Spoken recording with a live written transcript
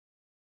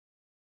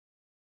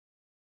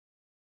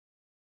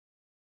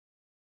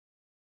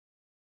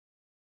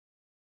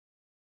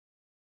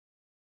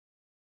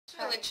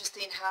real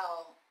interesting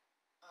how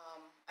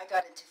I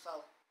got into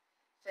faux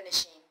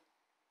finishing.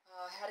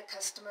 I had a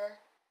customer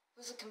who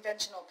was a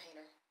conventional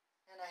painter,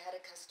 and I had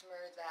a customer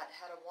that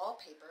had a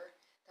wallpaper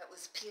that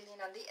was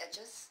peeling on the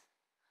edges,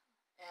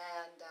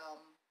 and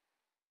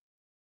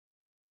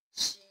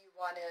she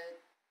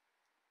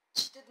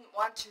didn't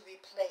want to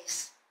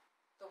replace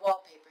the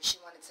wallpaper. She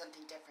wanted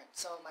something different.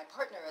 So my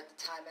partner at the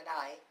time and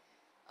I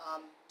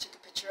took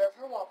a picture of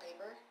her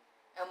wallpaper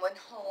and went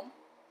home.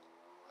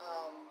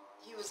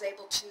 He was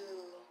able to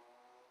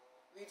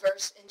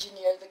reverse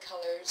engineer the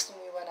colors,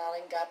 and we went out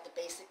and got the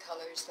basic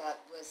colors that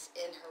was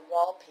in her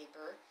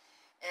wallpaper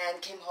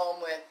and came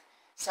home with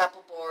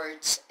sample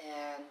boards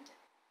and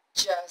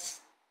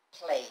just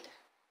played.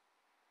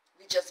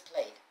 We just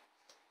played.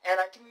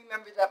 And I can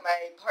remember that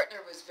my partner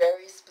was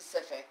very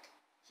specific.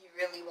 He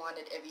really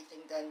wanted everything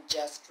done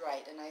just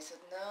right. And I said,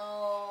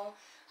 no,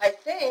 I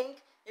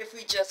think if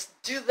we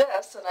just do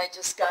this, and I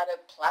just got a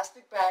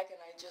plastic bag and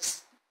I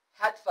just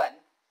had fun,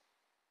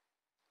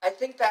 I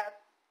think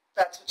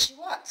that's what she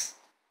wants.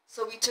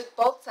 So we took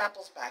both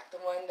samples back, the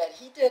one that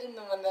he did and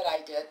the one that I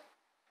did.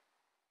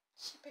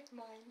 She picked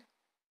mine.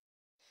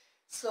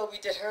 So we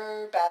did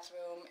her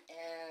bathroom,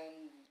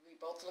 and we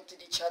both looked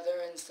at each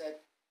other and said,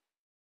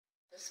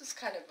 this is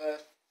kind of a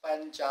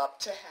fun job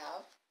to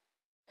have.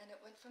 And it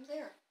went from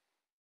there.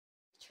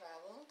 We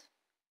traveled.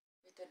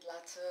 We did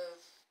lots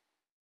of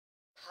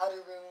powder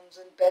rooms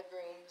and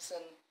bedrooms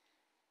and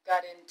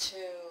got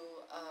into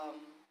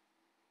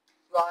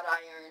wrought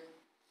iron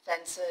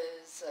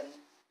fences and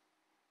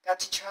got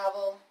to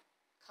travel.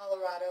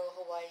 Colorado,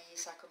 Hawaii,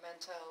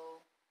 Sacramento,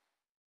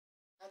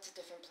 lots of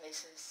different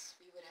places.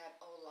 We would have,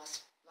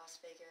 Las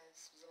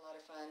Vegas was a lot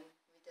of fun.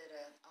 We did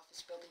an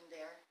office building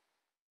there.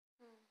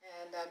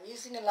 And I'm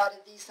using a lot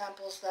of these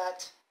samples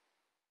that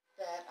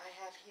I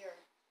have here.